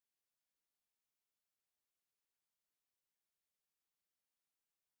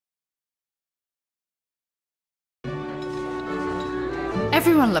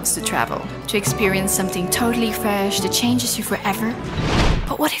Everyone loves to travel, to experience something totally fresh that changes you forever.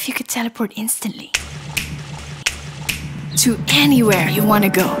 But what if you could teleport instantly? To anywhere you want to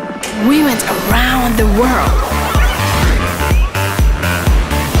go. We went around the world.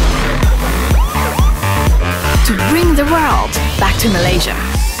 To bring the world back to Malaysia.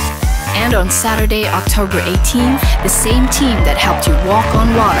 And on Saturday, October 18th, the same team that helped you walk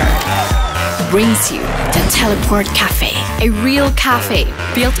on water brings you to Teleport Cafe, a real cafe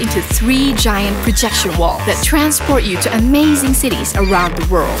built into 3 giant projection walls that transport you to amazing cities around the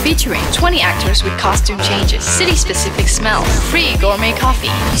world, featuring 20 actors with costume changes, city-specific smells, free gourmet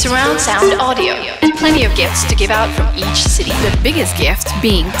coffee, surround sound audio, and plenty of gifts to give out from each city. The biggest gift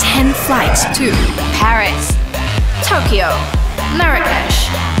being 10 flights to Paris, Tokyo,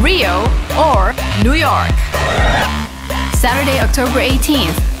 Marrakesh, Rio, or New York. Saturday, October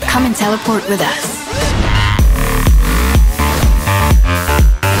 18th. Come and teleport with us.